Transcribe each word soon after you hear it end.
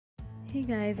Hey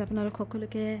guys, আপোনালোক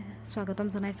সকলোকে স্বাগতম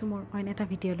জনাইছো মোৰ অন্য এটা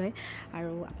ভিডিঅ'লৈ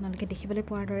আৰু আপোনালোকে দেখিবলৈ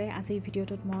পোৱাৰ দৰে আজি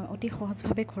ভিডিঅ'টোত মই অতি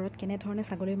সহজভাৱে ঘৰত কেনে ধৰণে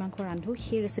ছাগলীৰ মাংস ৰান্ধো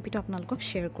সেই ৰেচিপিটো আপোনালোকক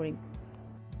শ্বেয়াৰ কৰিম।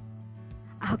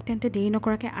 আহক তেন্তে দেৰি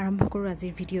নকৰাকৈ আৰম্ভ কৰোঁ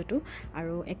আজিৰ ভিডিঅ'টো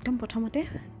আৰু একদম প্ৰথমতে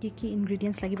কি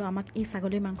ইনগ্ৰেডিয়েণ্টছ লাগিব আমাক এই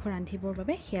ছাগলীৰ মাংস ৰান্ধিবৰ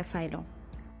বাবে সেয়া চাই লওঁ।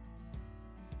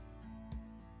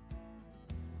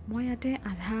 মই ইয়াতে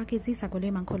আধা কেজি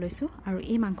ছাগলীৰ মাংস লৈছোঁ আৰু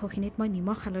এই মাংসখিনিত মই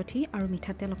নিমখ হালধি আৰু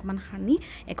মিঠাতেল অকণমান সানি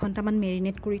এঘণ্টামান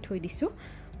মেৰিনেট কৰি থৈ দিছোঁ।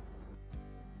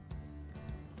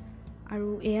 আৰু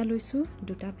এয়া লৈছোঁ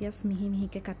দুটা পিঁয়াজ মিহি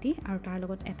মিহিকৈ কাটি আৰু তাৰ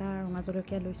লগত এটা ৰঙা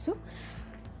জলকীয়া লৈছোঁ।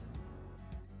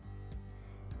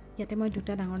 ইয়াতে মই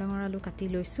দুটা ডাঙৰ ডাঙৰ আলু কাটি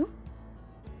লৈছোঁ।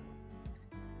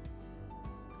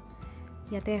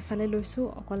 ইয়াতে এফালে লৈছোঁ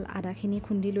অকল আদাখিনি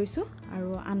খুন্দি লৈছোঁ আৰু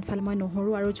আনফালে মই নহৰু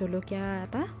আৰু জলকীয়া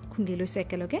এটা খুন্দি লৈছোঁ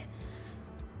একেলগে।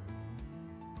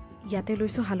 ইয়াতে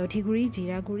লৈছোঁ হালধি গুড়ি,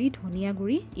 জিৰা গুড়ি, ধনিয়া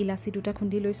গুড়ি, ইলাচি দুটা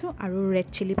খুন্দি লৈছোঁ আৰু ৰেড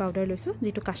চিলি পাউডাৰ লৈছোঁ,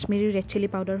 যিটো কাশ্মীৰী ৰেড চিলি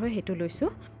পাউডাৰ হয় সেইটো লৈছোঁ।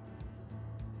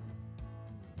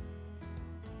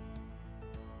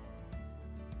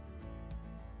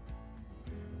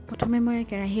 প্ৰথমে মই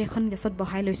কেৰাহী এখন গেছত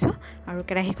বহাই লৈছোঁ আৰু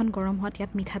কেৰাহীখন গৰম হোৱাত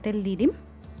ইয়াত মিঠাতেল দি দিম।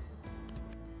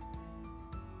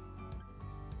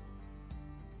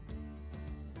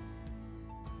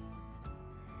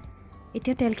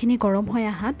 এতিয়া তেলখিনি গৰম হৈ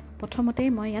অহাত প্ৰথমতে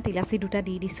মই ইয়াত ইলাচি দুটা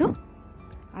দি দিছোঁ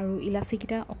আৰু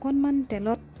ইলাচিকেইটা অকণমান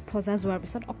তেলত ভজা যোৱাৰ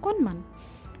পিছত অকণমান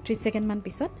 30 ছেকেণ্ডমান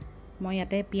পিছত মই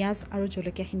ইয়াতে পিঁয়াজ আৰু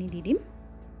জলকীয়াখিনি দি দিম।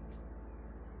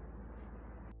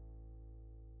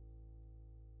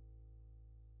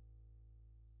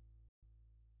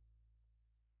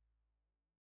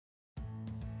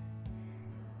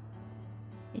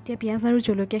 এতিয়া পিঁয়াজ আৰু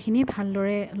জলকীয়াখিনি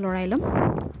ভালদৰে লৰাই ল'ম।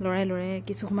 লৰাই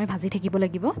কিছু সময় ভাজি থাকিব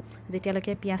লাগিব।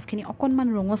 যেতিয়ালৈকে পিঁয়াজখিনি অকণমান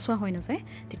ৰঙচুৱা হৈ নাযায়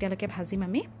তেতিয়ালৈকে ভাজিম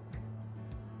আমি।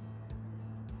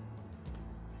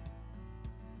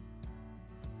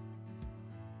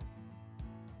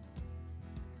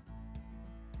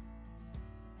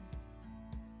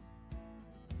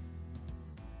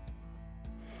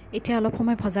 এতিয়া অলপ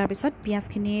সময় ভজাৰ পিছত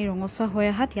পিঁয়াজখিনি ৰঙচুৱা হৈ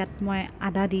অহাত ইয়াত মই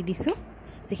আদা দি দিছোঁ,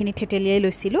 যিখিনি থেতেলিয়াই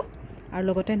লৈছিলোঁ, আৰু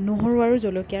লগতে নহৰু আৰু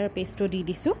জলকীয়াৰ পেষ্টটো দি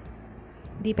দিছোঁ।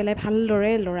 দি পেলাই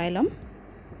ভালদৰে লৰাই ল'ম।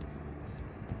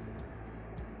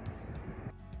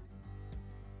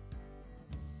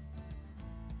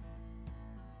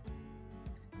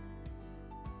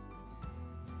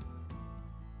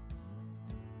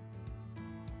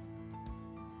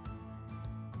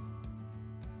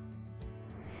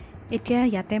 এতিয়া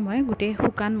ইয়াতে মই গোটেই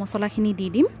শুকান মছলাখিনি দি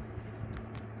দিম।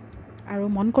 আৰু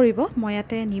মন কৰিব মই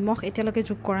ইয়াতে নিমখ এতিয়ালৈকে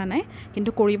যোগ কৰা নাই, কিন্তু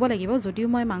কৰিব লাগিব। যদিও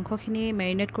মই মাংসখিনি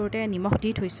মেৰিনেট কৰোঁতে নিমখ দি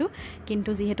থৈছোঁ, কিন্তু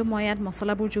যিহেতু মই ইয়াত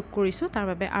মছলাবোৰ যোগ কৰিছোঁ তাৰ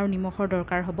বাবে আৰু নিমখৰ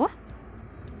দৰকাৰ হ'ব।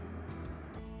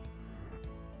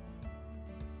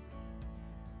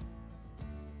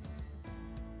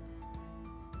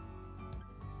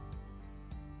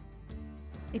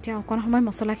 এতিয়া অকণ সময়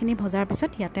মছলাখিনি ভজাৰ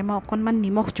পিছত ইয়াতে মই অকণমান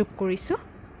নিমখ যোগ কৰিছোঁ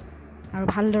আৰু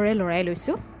ভালদৰে লৰাই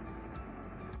লৈছোঁ।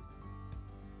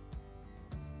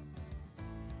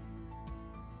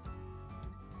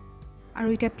 আৰু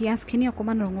এতিয়া পিঁয়াজখিনি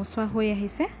অকণমান ৰঙচুৱা হৈ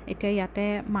আহিছে। এতিয়া ইয়াতে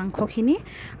মাংসখিনি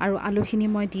আৰু আলুখিনি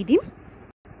মই দি দিম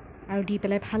আৰু দি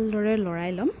পেলাই ভালদৰে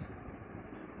লৰাই ল'ম।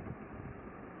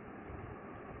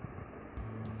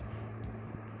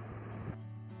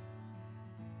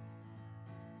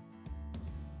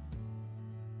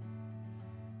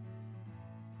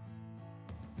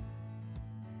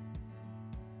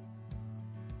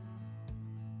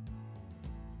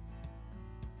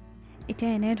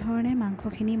 এতিয়া এনেধৰণে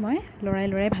মাংসখিনি মই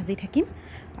লৰাই ভাজি থাকিম।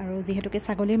 আৰু যিহেতুকে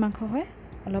ছাগলীৰ মাংস হয়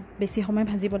অলপ বেছি সময়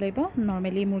ভাজিব লাগিব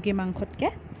নৰ্মেলি মুৰ্গীৰ মাংসতকৈ।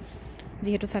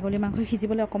 যিহেতু ছাগলীৰ মাংস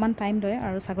সিজিবলৈ অকণমান টাইম লয়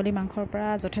আৰু ছাগলীৰ মাংসৰ পৰা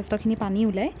যথেষ্টখিনি পানী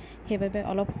ওলায়, সেইবাবে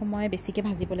অলপ সময় বেছিকৈ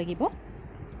ভাজিব লাগিব।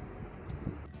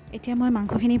 এতিয়া মই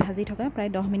মাংসখিনি ভাজি থকা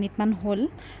প্ৰায় 10 মিনিটমান হ'ল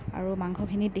আৰু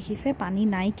মাংসখিনিত দেখিছে পানী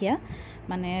নাইকিয়া,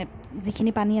 মানে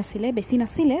যিখিনি পানী আছিলে বেছি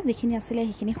নাছিলে, যিখিনি আছিলে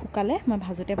সেইখিনি শুকালে মই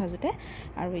ভাজোঁতে।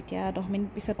 আৰু এতিয়া 10 মিনিট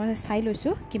পিছত মই চাই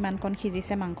লৈছোঁ কিমানকণ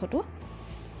সিজিছে মাংসটো।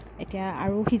 এতিয়া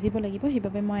আৰু সিজিব লাগিব,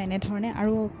 সেইবাবে মই এনেধৰণে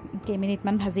আৰু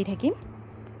কেইমিনিটমান ভাজি থাকিম।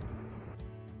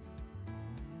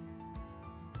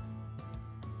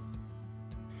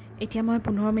 এতিয়া মই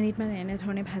 15 মিনিটমান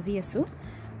এনেধৰণে ভাজি আছোঁ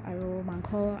আৰু মাংস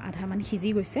আধামান সিজি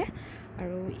গৈছে।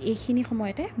 আৰু এইখিনি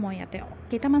সময়তে মই ইয়াতে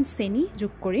কেইটামান চেনি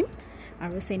যোগ কৰিম,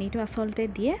 আৰু চেনিটো আচলতে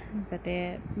দিয়ে যাতে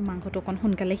মাংসটো অকণ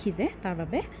সোনকালে সিজে তাৰ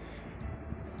বাবে।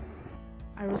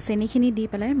 আৰু চেনিখিনি দি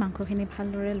পেলাই মাংসখিনি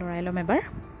ভালদৰে লৰাই ল'ম এবাৰ।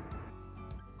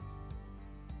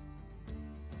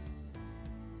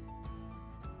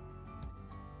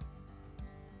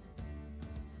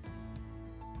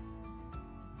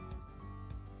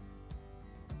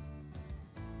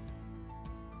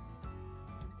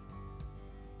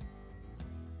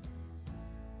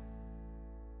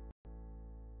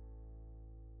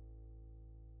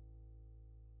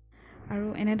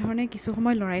 আৰু এনেধৰণে কিছু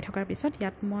সময় লৰাই থকাৰ পিছত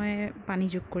ইয়াত মই পানী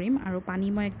যোগ কৰিম আৰু পানী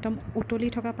মই একদম উতলি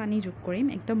থকা পানী যোগ কৰিম,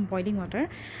 একদম বইলিং ৱাটাৰ।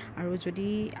 আৰু যদি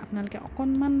আপোনালোকে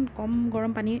অকণমান কম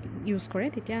গৰম পানী ইউজ কৰে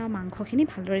তেতিয়া মাংসখিনি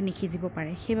ভালদৰে নিসিজিব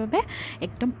পাৰে, সেইবাবে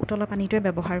একদম উতলা পানীটোৱে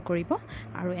ব্যৱহাৰ কৰিব।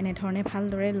 আৰু এনেধৰণে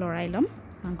ভালদৰে লৰাই ল'ম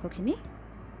মাংসখিনি।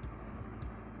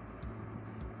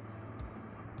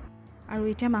 আৰু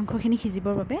এতিয়া মাংসখিনি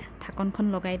সিজিবৰ বাবে ঢাকনখন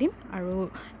লগাই দিম আৰু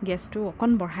গেছটো অকণ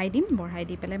বঢ়াই দিম, বঢ়াই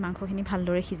দি পেলাই মাংসখিনি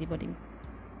ভালদৰে সিজিব দিম।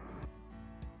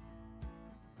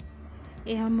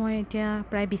 এয়া মই এতিয়া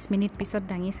প্ৰায় 20 মিনিট পিছত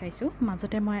দাঙি চাইছোঁ।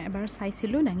 মাজতে মই এবাৰ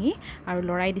চাইছিলোঁ দাঙি আৰু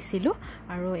লৰাই দিছিলোঁ,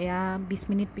 আৰু এয়া 20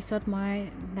 মিনিট পিছত মই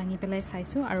দাঙি পেলাই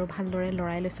চাইছোঁ আৰু ভালদৰে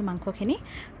লৰাই লৈছোঁ মাংসখিনি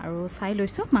আৰু চাই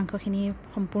লৈছোঁ মাংসখিনি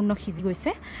সম্পূৰ্ণ সিজি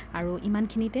গৈছে। আৰু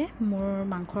ইমানখিনিতে মোৰ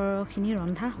মাংসখিনি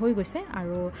ৰন্ধা হৈ গৈছে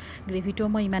আৰু গ্ৰেভিটো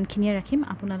মই ইমানখিনিয়ে ৰাখিম।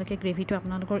 আপোনালোকে গ্ৰেভিটো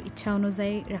আপোনালোকৰ ইচ্ছা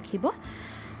অনুযায়ী ৰাখিব,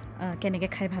 কেনেকৈ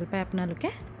খাই ভাল পায় আপোনালোকে।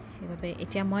 সেইবাবে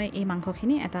এতিয়া মই এই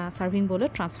মাংসখিনি এটা ছাৰ্ভিং বলত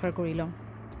ট্ৰান্সফাৰ কৰি লওঁ।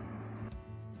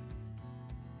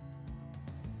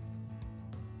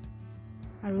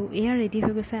 আৰু এয়া ৰেডি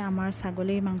হৈ গৈছে আমাৰ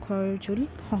ছাগলীৰ মাংসৰ জোল,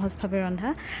 সহজভাৱে ৰন্ধা।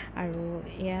 আৰু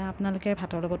এয়া আপোনালোকে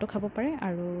ভাতৰ লগতো খাব পাৰে,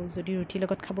 আৰু যদি ৰুটিৰ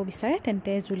লগত খাব বিচাৰে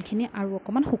তেন্তে জোলখিনি আৰু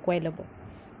অকণমান শুকুৱাই ল'ব।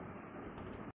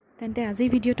 তেন্তে আজিৰ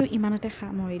ভিডিঅ'টো ইমানতে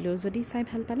সামৰিলোঁ। যদি চাই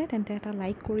ভাল পালে তেন্তে এটা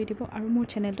লাইক কৰি দিব আৰু মোৰ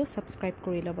চেনেলটো ছাবস্ক্ৰাইব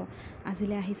কৰি ল'ব।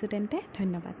 আজিলৈ আহিছোঁ তেন্তে,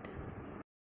 ধন্যবাদ।